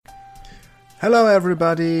Hello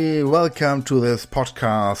everybody, welcome to this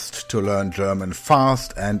podcast to learn German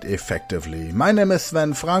fast and effectively. My name is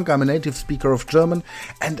Sven Frank, I'm a native speaker of German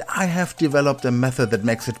and I have developed a method that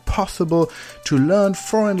makes it possible to learn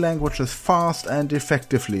foreign languages fast and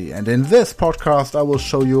effectively. And in this podcast I will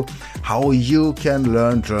show you how you can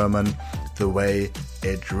learn German the way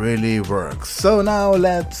it really works. So now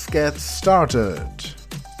let's get started.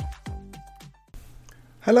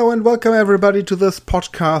 Hello and welcome everybody to this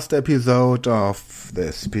podcast episode of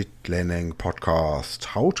the Speed Learning Podcast,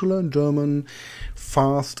 How to Learn German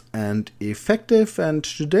Fast and Effective. And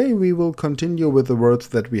today we will continue with the words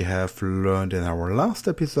that we have learned in our last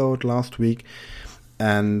episode last week.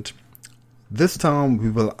 And this time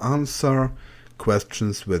we will answer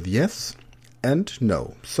questions with yes and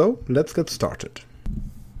no. So let's get started.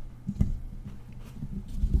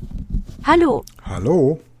 Hallo.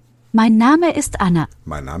 Hallo. Mein Name ist Anna.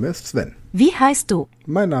 Mein Name ist Sven. Wie heißt du?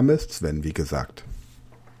 Mein Name ist Sven, wie gesagt.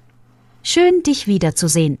 Schön, dich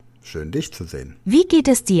wiederzusehen. Schön, dich zu sehen. Wie geht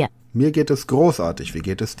es dir? Mir geht es großartig. Wie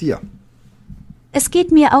geht es dir? Es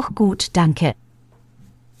geht mir auch gut, danke.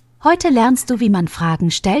 Heute lernst du, wie man Fragen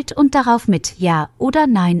stellt und darauf mit Ja oder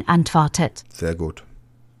Nein antwortet. Sehr gut.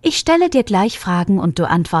 Ich stelle dir gleich Fragen und du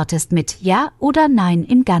antwortest mit Ja oder Nein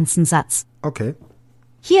im ganzen Satz. Okay.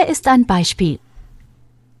 Hier ist ein Beispiel.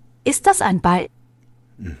 Ist das ein Ball?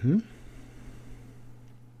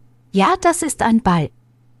 Ja, das ist ein Ball.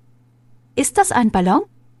 Ist das ein Ballon?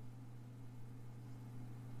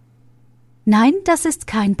 Nein, das ist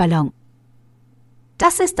kein Ballon.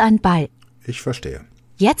 Das ist ein Ball. Ich verstehe.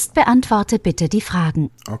 Jetzt beantworte bitte die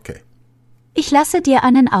Fragen. Okay. Ich lasse dir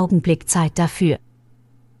einen Augenblick Zeit dafür.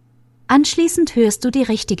 Anschließend hörst du die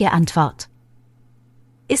richtige Antwort.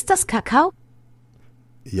 Ist das Kakao?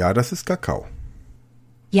 Ja, das ist Kakao.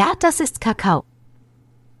 Ja, das ist Kakao.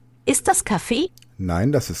 Ist das Kaffee?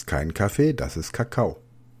 Nein, das ist kein Kaffee, das ist Kakao.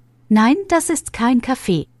 Nein, das ist kein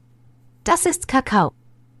Kaffee. Das ist Kakao.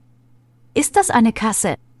 Ist das eine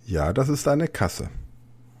Kasse? Ja, das ist eine Kasse.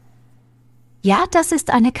 Ja, das ist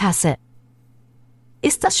eine Kasse.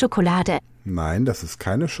 Ist das Schokolade? Nein, das ist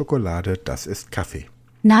keine Schokolade, das ist Kaffee.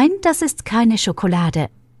 Nein, das ist keine Schokolade.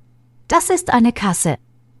 Das ist eine Kasse.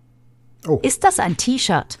 Oh. Ist das ein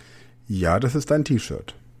T-Shirt? Ja, das ist ein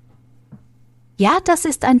T-Shirt. Ja, das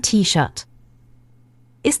ist ein T-Shirt.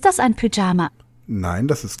 Ist das ein Pyjama? Nein,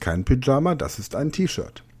 das ist kein Pyjama, das ist ein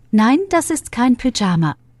T-Shirt. Nein, das ist kein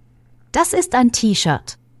Pyjama. Das ist ein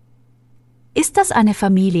T-Shirt. Ist das eine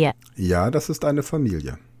Familie? Ja, das ist eine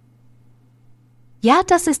Familie. Ja,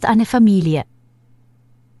 das ist eine Familie.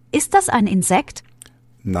 Ist das ein Insekt?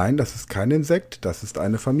 Nein, das ist kein Insekt, das ist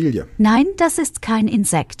eine Familie. Nein, das ist kein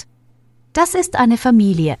Insekt. Das ist eine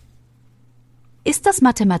Familie. Ist das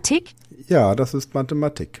Mathematik? Ja, das ist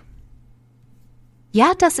Mathematik.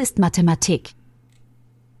 Ja, das ist Mathematik.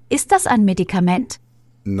 Ist das ein Medikament?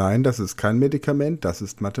 Nein, das ist kein Medikament, das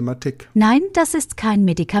ist Mathematik. Nein, das ist kein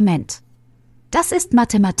Medikament. Das ist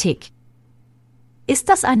Mathematik. Ist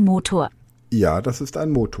das ein Motor? Ja, das ist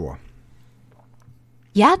ein Motor.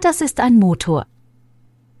 Ja, das ist ein Motor.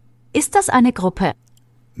 Ist das eine Gruppe?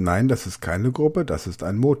 Nein, das ist keine Gruppe, das ist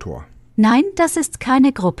ein Motor. Nein, das ist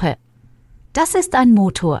keine Gruppe. Das ist ein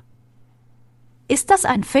Motor. Ist das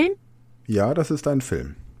ein Film? Ja, das ist ein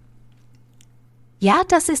Film. Ja,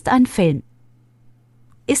 das ist ein Film.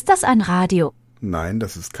 Ist das ein Radio? Nein,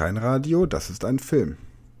 das ist kein Radio, das ist ein Film.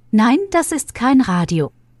 Nein, das ist kein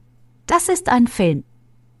Radio. Das ist ein Film.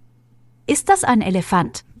 Ist das ein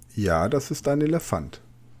Elefant? Ja, das ist ein Elefant.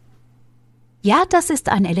 Ja, das ist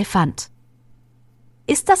ein Elefant.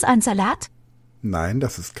 Ist das ein Salat? Nein,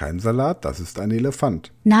 das ist kein Salat, das ist ein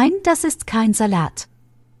Elefant. Nein, das ist kein Salat.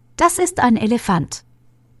 Das ist ein Elefant.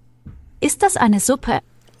 Ist das eine Suppe?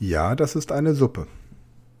 Ja, das ist eine Suppe.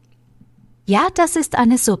 Ja, das ist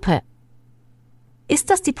eine Suppe. Ist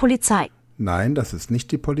das die Polizei? Nein, das ist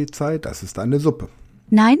nicht die Polizei, das ist eine Suppe.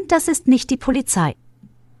 Nein, das ist nicht die Polizei.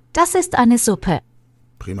 Das ist eine Suppe.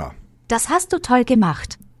 Prima. Das hast du toll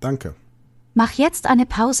gemacht. Danke. Mach jetzt eine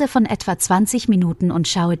Pause von etwa 20 Minuten und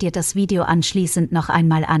schaue dir das Video anschließend noch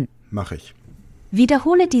einmal an. Mach ich.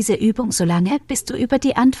 Wiederhole diese Übung so lange, bis du über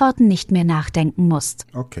die Antworten nicht mehr nachdenken musst.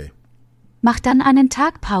 Okay. Mach dann einen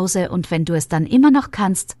Tag Pause und wenn du es dann immer noch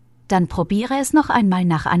kannst, dann probiere es noch einmal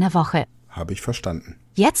nach einer Woche. Habe ich verstanden.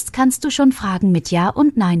 Jetzt kannst du schon Fragen mit Ja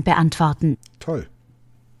und Nein beantworten. Toll.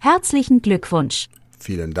 Herzlichen Glückwunsch.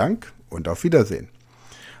 Vielen Dank und auf Wiedersehen.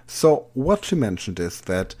 So, what she mentioned is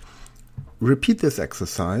that repeat this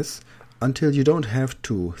exercise until you don't have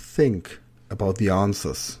to think about the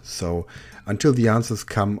answers. So, until the answers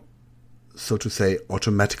come, so to say,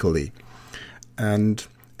 automatically. And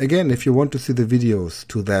again, if you want to see the videos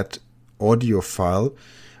to that audio file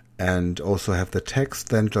and also have the text,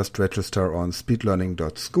 then just register on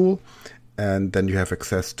speedlearning.school, and then you have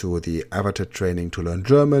access to the avatar training to learn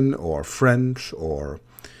German or French or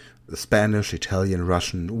Spanish, Italian,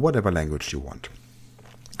 Russian, whatever language you want.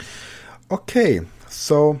 Okay,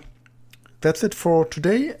 so that's it for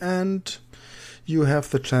today, and you have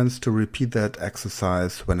the chance to repeat that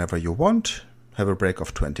exercise whenever you want. Have a break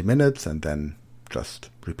of 20 minutes and then just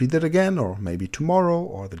repeat it again, or maybe tomorrow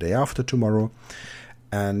or the day after tomorrow.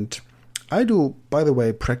 And I do, by the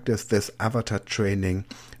way, practice this avatar training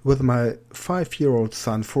with my 5-year-old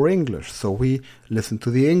son for English. So we listen to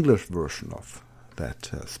the English version of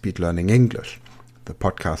that Speed Learning English, the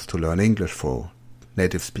podcast to learn English for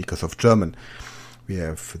native speakers of German. We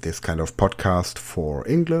have this kind of podcast for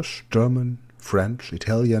English, German, French,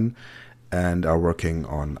 Italian, and are working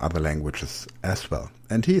on other languages as well.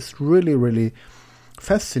 And he's really, really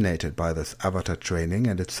fascinated by this avatar training,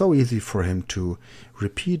 and it's so easy for him to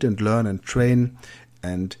repeat and learn and train,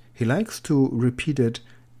 and he likes to repeat it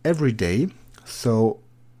every day. So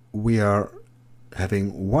we are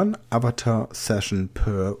having 1 avatar session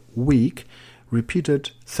per week,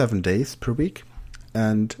 repeated 7 days per week,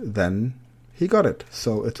 and then he got it.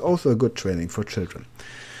 So it's also a good training for children.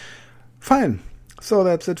 Fine. So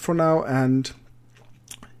that's it for now, and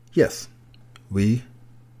yes, we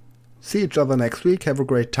see each other next week. Have a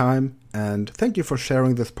great time, and thank you for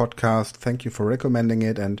sharing this podcast. Thank you for recommending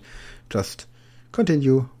it, and just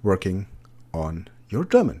continue working on your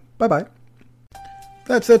German. Bye-bye.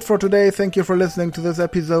 That's it for today. Thank you for listening to this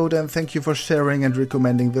episode, and thank you for sharing and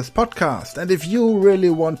recommending this podcast. And if you really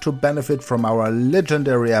want to benefit from our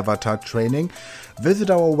legendary avatar training, visit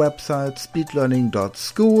our website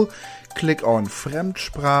speedlearning.school, click on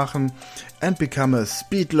Fremdsprachen, and become a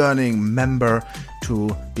Speed Learning member to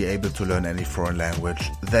be able to learn any foreign language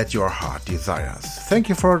that your heart desires. Thank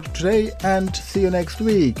you for today, and see you next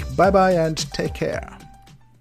week. Bye bye and take care.